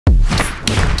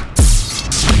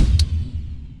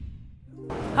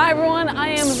Hi everyone, I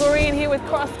am Figurine here with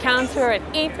Cross Counter at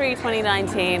E3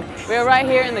 2019. We're right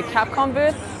here in the Capcom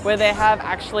booth where they have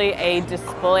actually a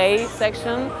display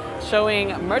section showing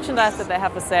merchandise that they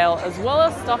have for sale as well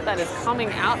as stuff that is coming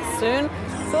out soon.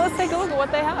 So let's take a look at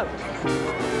what they have.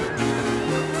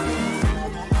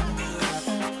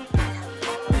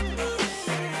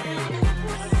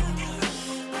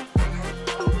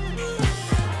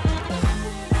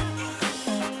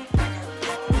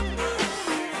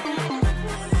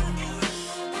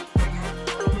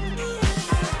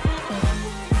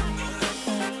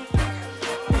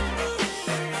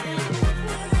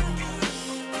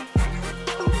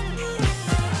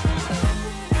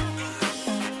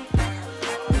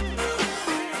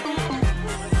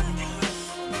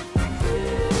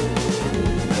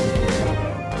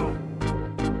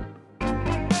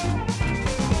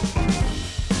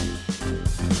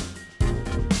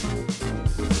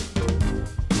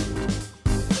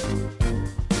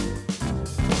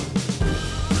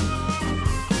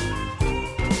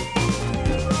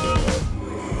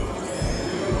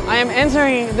 I am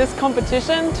entering this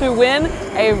competition to win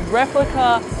a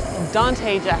replica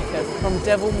Dante jacket from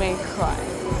Devil May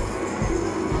Cry.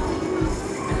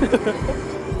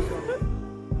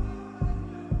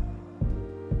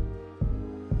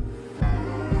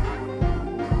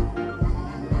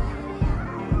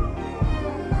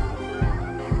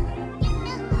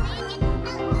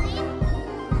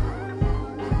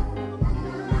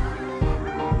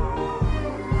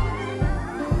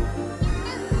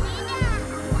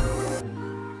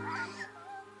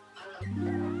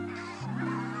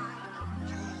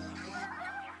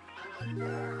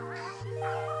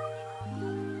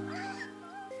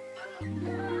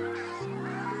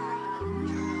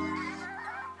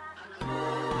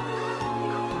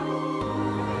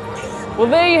 Well,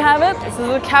 there you have it. This is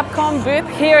the Capcom booth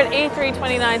here at E3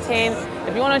 2019.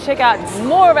 If you want to check out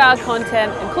more of our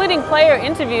content, including player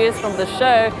interviews from the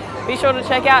show, be sure to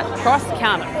check out Cross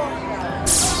Counter.